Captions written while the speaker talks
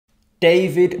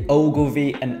David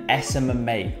Ogilvy and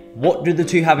SMMA. What do the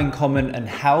two have in common, and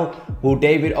how will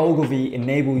David Ogilvy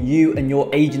enable you and your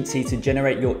agency to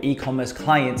generate your e-commerce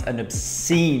clients an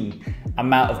obscene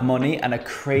amount of money and a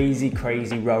crazy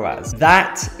ROAS?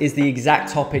 That is the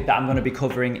exact topic that I'm going to be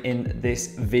covering in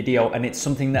this video, and it's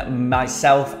something that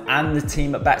myself and the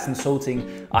team at Bax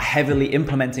Consulting are heavily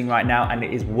implementing right now, and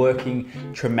it is working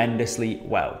tremendously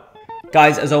well.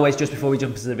 Guys, as always, just before we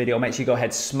jump into the video, make sure you go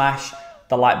ahead, smash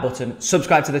the like button,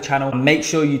 subscribe to the channel, and make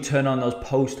sure you turn on those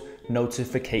post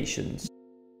notifications.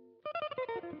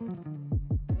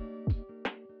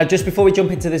 Just before we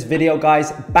jump into this video,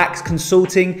 guys, Bax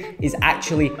Consulting is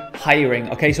actually hiring.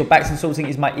 Okay, so Bax Consulting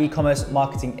is my e-commerce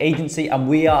marketing agency, and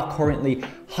we are currently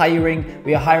hiring.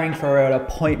 We are hiring for an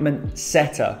appointment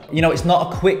setter. You know, it's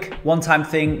not a quick one-time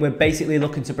thing. We're basically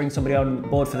looking to bring somebody on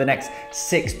board for the next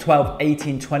 6, 12,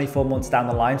 18, 24 months down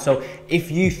the line. So if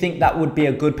you think that would be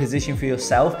a good position for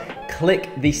yourself, click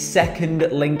the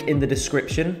second link in the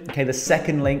description. Okay, the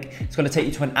second link, it's going to take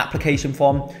you to an application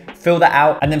form. Fill that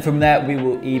out, and then from there we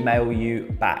will email you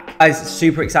back. Guys,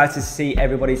 super excited to see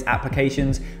everybody's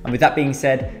applications, and with that being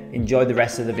said, enjoy the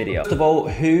rest of the video. First of all,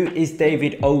 who is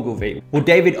David Ogilvy? Well,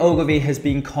 David Ogilvy has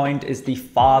been coined as the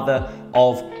father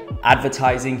of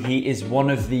advertising. He is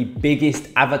one of the biggest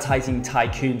advertising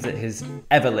tycoons that has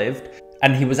ever lived,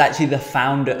 and he was actually the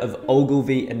founder of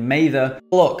Ogilvy and Mather.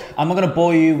 Look, I'm not gonna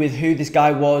bore you with who this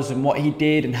guy was and what he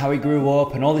did and how he grew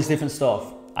up and all this different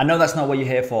stuff. I know that's not what you're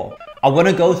here for. I want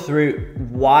to go through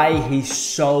why he's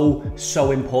so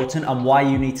important and why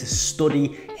you need to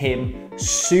study him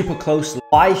super closely.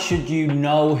 Why should you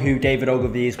know who David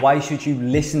Ogilvy is? Why should you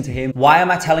listen to him? Why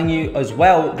am I telling you as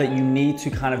well that you need to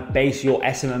kind of base your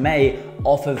SMMA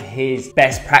off of his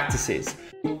best practices?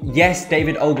 Yes,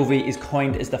 David Ogilvy is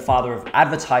coined as the father of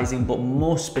advertising, but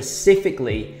more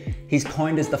specifically, he's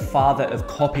coined as the father of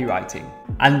copywriting.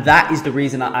 And that is the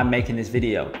reason I'm making this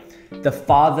video. The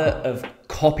father of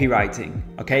copywriting,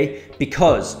 okay?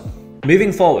 Because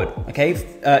moving forward, okay,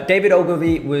 David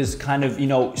Ogilvy was kind of, you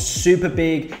know, super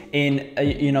big in,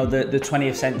 you know, the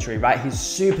 20th century, right? He's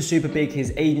super big.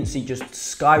 His agency just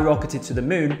skyrocketed to the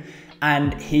moon.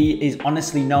 And he is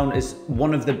honestly known as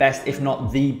one of the best, if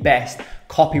not the best,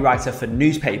 copywriter for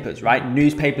newspapers, right?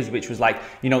 Newspapers, which was like,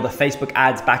 you know, the Facebook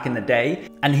ads back in the day.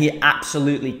 And he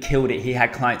absolutely killed it. He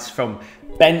had clients from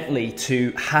Bentley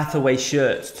to Hathaway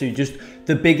shirts to just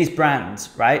the biggest brands,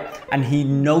 right? And he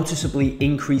noticeably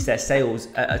increased their sales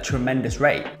at a tremendous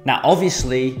rate. Now,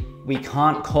 obviously, we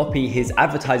can't copy his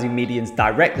advertising mediums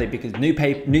directly because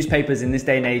newspapers in this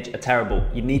day and age are terrible.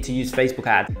 You need to use Facebook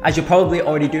ads, as you're probably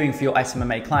already doing for your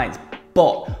SMMA clients.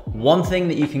 But one thing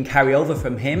that you can carry over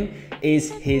from him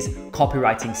is his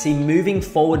copywriting. See, moving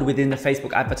forward within the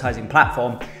Facebook advertising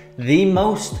platform,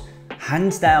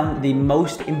 hands down, the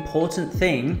most important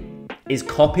thing is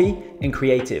copy and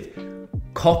creative.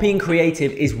 Copy and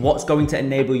creative is what's going to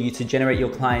enable you to generate your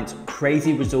clients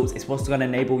crazy results. It's what's going to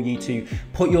enable you to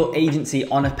put your agency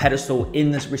on a pedestal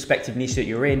in this respective niche that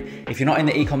you're in. If you're not in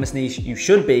the e-commerce niche, you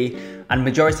should be, and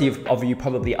majority of you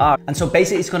probably are. And so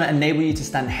basically it's going to enable you to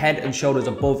stand head and shoulders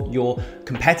above your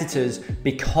competitors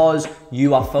because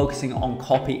you are focusing on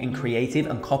copy and creative.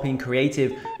 And copy and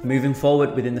creative moving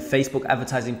forward within the Facebook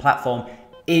advertising platform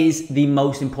is the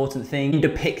most important thing in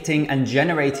depicting and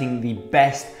generating the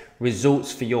best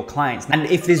results for your clients. And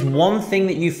if there's one thing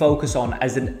that you focus on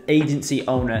as an agency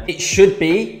owner, it should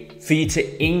be for you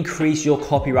to increase your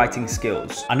copywriting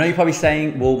skills. I know you're probably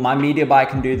saying, well, my media buyer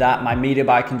can do that. My media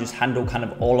buyer can just handle kind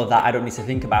of all of that. I don't need to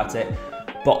think about it.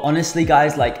 But honestly,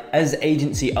 guys, like as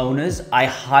agency owners, I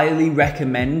highly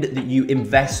recommend that you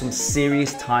invest some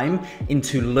serious time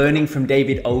into learning from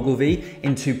David Ogilvy,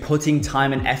 into putting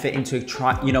time and effort into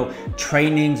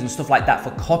trainings and stuff like that for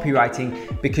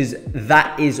copywriting, because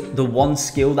that is the one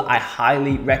skill that I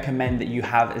highly recommend that you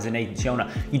have as an agency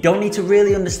owner. You don't need to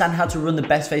really understand how to run the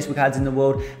best Facebook ads in the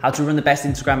world, how to run the best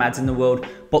Instagram ads in the world,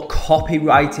 but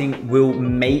copywriting will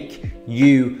make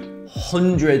you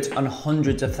hundreds and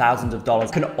hundreds of thousands of dollars.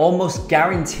 I can almost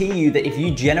guarantee you that if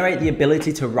you generate the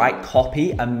ability to write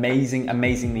copy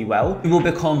amazingly well, you will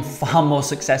become far more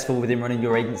successful within running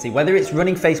your agency. Whether it's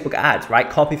running Facebook ads, right?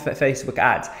 Copy for Facebook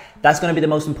ads, that's going to be the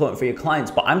most important for your clients.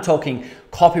 But I'm talking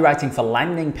copywriting for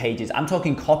landing pages. I'm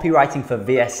talking copywriting for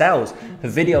VSLs, for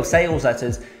video sales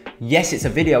letters. Yes, it's a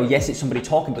video, yes, it's somebody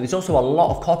talking, but there's also a lot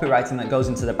of copywriting that goes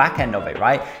into the back end of it,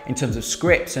 right? In terms of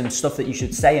scripts and stuff that you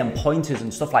should say and pointers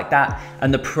and stuff like that,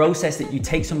 and the process that you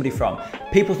take somebody from.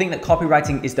 People think that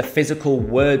copywriting is the physical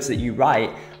words that you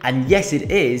write, and yes, it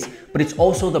is, but it's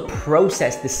also the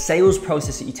process, the sales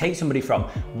process that you take somebody from.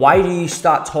 Why do you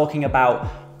start talking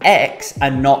about X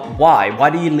and not Y?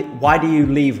 Why do you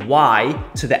leave Y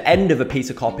to the end of a piece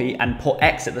of copy and put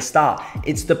X at the start?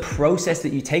 It's the process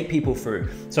that you take people through.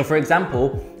 So for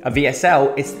example, a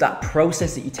VSL, it's that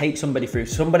process that you take somebody through.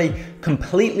 Somebody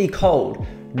completely cold,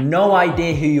 no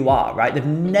idea who you are, right? They've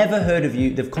never heard of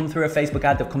you. They've come through a Facebook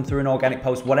ad, they've come through an organic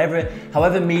post, whatever,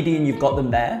 however median you've got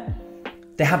them there,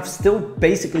 they have still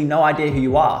basically no idea who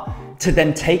you are. To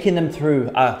then taking them through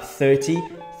a 30,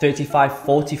 35,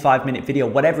 45 minute video,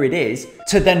 whatever it is,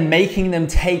 to then making them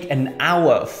take an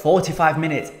hour, 45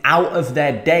 minutes out of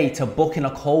their day to book in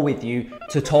a call with you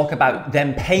to talk about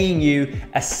them paying you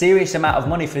a serious amount of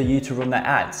money for you to run their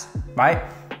ads, right?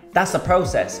 That's the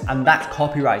process, and that's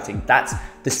copywriting. That's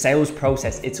the sales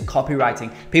process. It's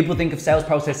copywriting. People think of sales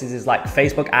processes as like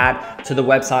Facebook ad to the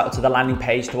website or to the landing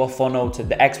page to a funnel to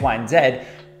the X, Y, and Z.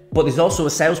 But there's also a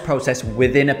sales process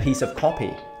within a piece of copy,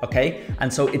 okay?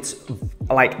 And so it's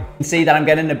like, you see that I'm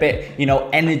getting a bit,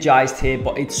 energized here,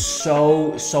 but it's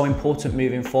so important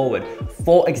moving forward.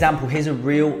 For example, here's a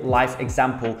real life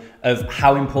example of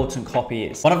how important copy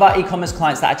is. One of our e-commerce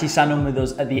clients that actually signed on with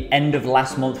us at the end of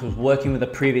last month was working with a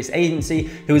previous agency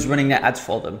who was running their ads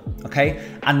for them, okay?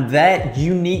 And their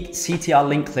unique CTR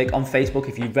link click on Facebook,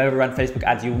 if you've ever run Facebook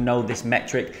ads, you'll know this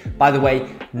metric. By the way,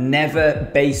 never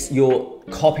base your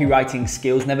copywriting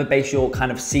skills, never base your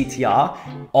kind of CTR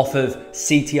off of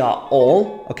CTR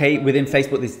all, okay? Within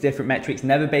Facebook, there's different metrics.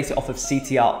 Never base it off of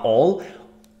CTR all.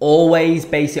 Always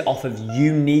base it off of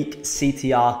unique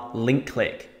CTR link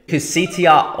click. Because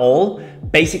CTR all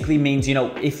basically means,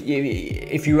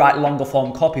 if you write longer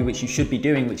form copy, which you should be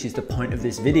doing, which is the point of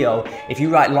this video, if you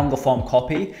write longer form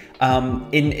copy,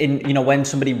 when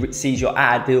somebody sees your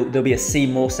ad, there'll be a see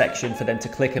more section for them to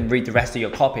click and read the rest of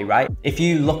your copy, right? If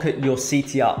you look at your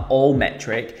CTR all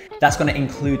metric, that's going to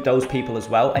include those people as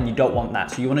well, and you don't want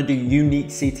that. So you want to do unique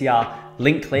CTR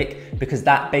link click, because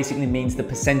that basically means the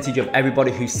percentage of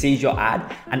everybody who sees your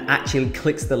ad and actually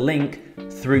clicks the link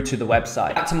through to the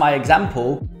website. Back to my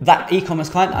example, that e-commerce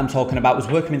client I'm talking about was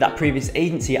working with that previous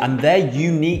agency, and their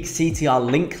unique CTR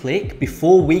link click,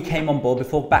 before we came on board,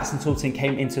 before Bax Consulting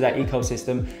came into their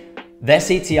ecosystem, their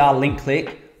CTR link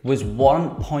click was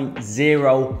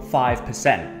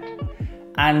 1.05%.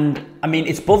 And I mean,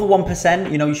 it's above a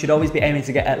 1%, you should always be aiming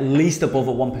to get at least above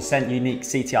a 1% unique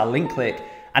CTR link click.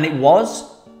 And it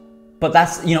was, but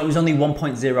that's, it was only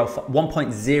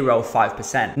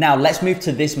 1.05%. Now let's move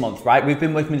to this month, right? We've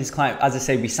been working with this client, as I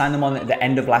say, we signed them on at the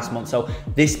end of last month. So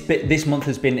this month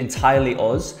has been entirely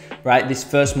us, right? This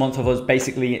first month of us,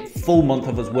 basically full month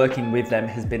of us working with them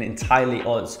has been entirely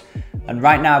us. And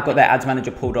right now I've got their ads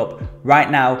manager pulled up. Right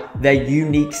now, their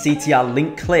unique CTR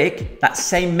link click, that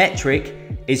same metric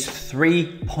is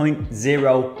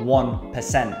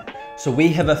 3.01%. So we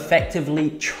have effectively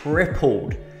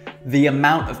tripled the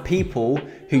amount of people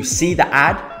who see the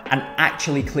ad and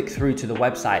actually click through to the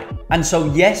website. And so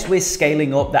yes, we're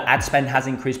scaling up, the ad spend has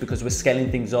increased because we're scaling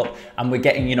things up and we're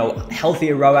getting,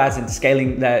 healthier ROAS and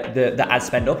scaling the ad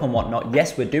spend up and whatnot.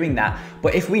 Yes, we're doing that.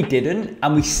 But if we didn't,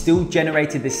 and we still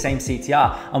generated this same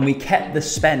CTR and we kept the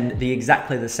spend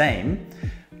exactly the same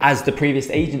as the previous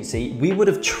agency, we would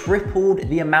have tripled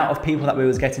the amount of people that we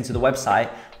was getting to the website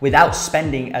without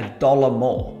spending $1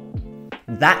 more.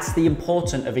 That's the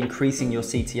importance of increasing your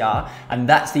CTR, and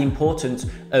that's the importance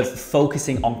of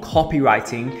focusing on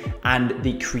copywriting and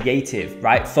the creative,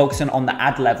 right? Focusing on the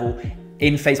ad level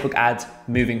in Facebook ads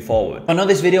moving forward. I know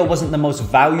this video wasn't the most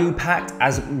value packed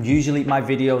as usually my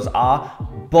videos are,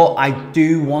 but I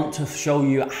do want to show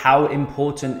you how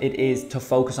important it is to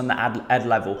focus on the ad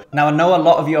level. Now, I know a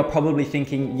lot of you are probably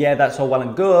thinking, yeah, that's all well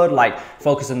and good, like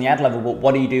focus on the ad level, but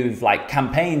what do you do with like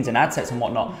campaigns and ad sets and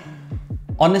whatnot?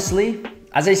 Honestly,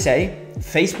 as I say,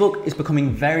 Facebook is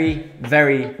becoming very,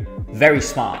 very, very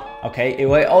smart, okay? It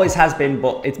always has been,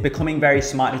 but it's becoming very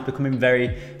smart, it's becoming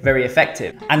very, very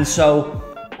effective. And so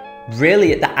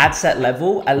really at the ad set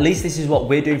level, at least this is what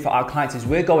we're doing for our clients, is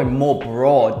we're going more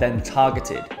broad than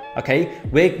targeted, okay?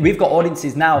 We've got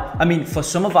audiences now. I mean, for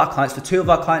some of our clients, for 2 of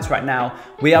our clients right now,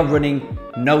 we are running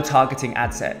no targeting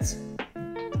ad sets.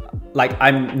 Like,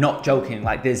 I'm not joking,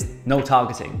 like there's no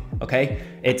targeting, okay?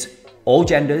 It's all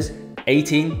genders,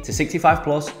 18 to 65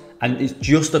 plus, and it's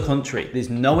just a country. There's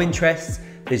no interests,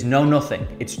 there's no nothing.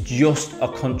 It's just a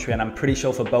country, and I'm pretty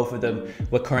sure for both of them,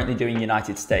 we're currently doing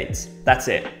United States. That's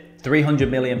it, 300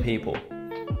 million people,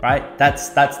 right? That's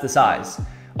the size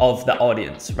of the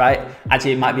audience, right?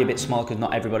 Actually, it might be a bit small because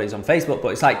not everybody's on Facebook, but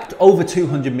it's like over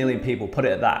 200 million people, put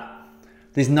it at that.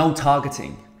 There's no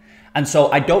targeting. And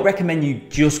so I don't recommend you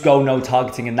just go no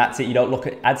targeting and that's it. You don't look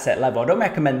at ad set level. I don't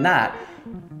recommend that.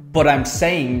 But I'm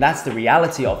saying that's the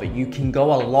reality of it. You can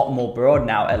go a lot more broad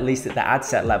now, at least at the ad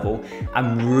set level,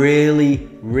 and really,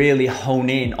 really hone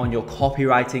in on your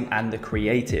copywriting and the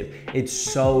creative. It's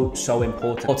so, so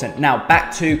important. Now,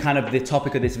 back to kind of the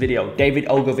topic of this video, David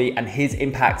Ogilvy and his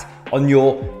impact on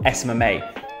your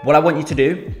SMMA. What I want you to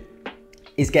do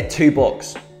is get 2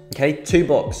 books, okay? 2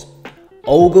 books.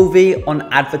 Ogilvy on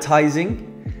Advertising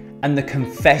and The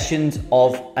Confessions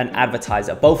of an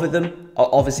Advertiser. Both of them are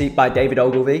obviously by David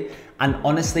Ogilvy. And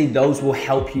honestly, those will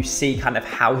help you see kind of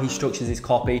how he structures his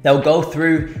copy. They'll go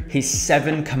through his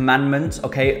 7 commandments,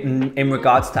 okay, in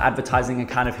regards to advertising, and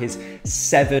kind of his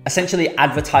 7 essentially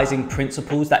advertising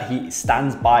principles that he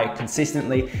stands by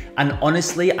consistently. And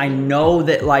honestly, I know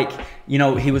that, like, you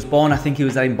know, he was born, I think he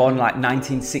was born like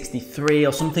 1963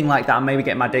 or something like that. I'm maybe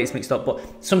getting my dates mixed up, but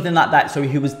something like that. So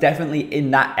he was definitely in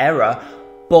that era.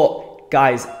 But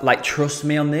guys, like, trust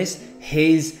me on this,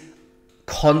 his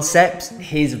concepts,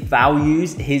 his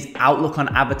values, his outlook on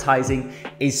advertising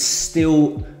is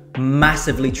still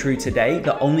massively true today.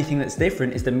 The only thing that's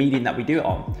different is the medium that we do it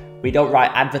on. We don't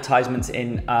write advertisements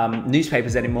in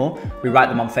newspapers anymore. We write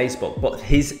them on Facebook. But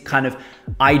his kind of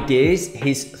ideas,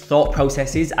 his thought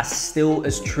processes are still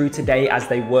as true today as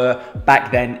they were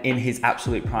back then in his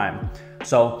absolute prime.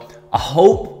 So I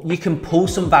hope you can pull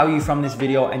some value from this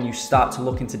video and you start to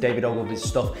look into David Ogilvy's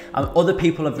stuff and other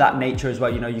people of that nature as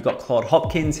well. You know, you got Claude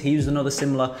Hopkins, he was another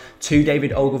similar to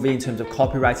David Ogilvy in terms of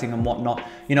copywriting and whatnot.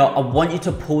 You know, I want you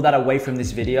to pull that away from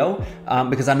this video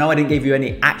because I know I didn't give you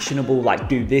any actionable, like,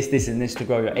 do this, this, and this to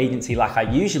grow your agency like I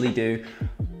usually do.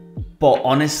 But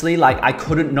honestly, like, I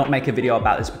couldn't not make a video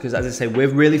about this because, as I say, we're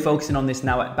really focusing on this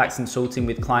now at Bax Consulting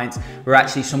with clients. We're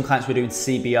actually, some clients we're doing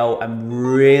CBO and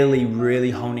really, really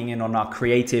honing in on our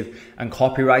creative and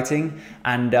copywriting.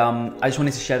 And I just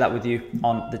wanted to share that with you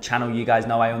on the channel. You guys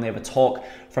know I only ever talk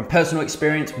from personal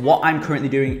experience, what I'm currently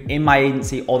doing in my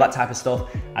agency, all that type of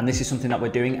stuff. And this is something that we're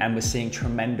doing and we're seeing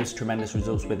tremendous, tremendous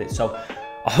results with it. So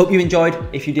I hope you enjoyed.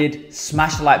 If you did,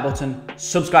 smash the like button,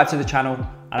 subscribe to the channel,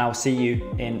 and I'll see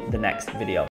you in the next video.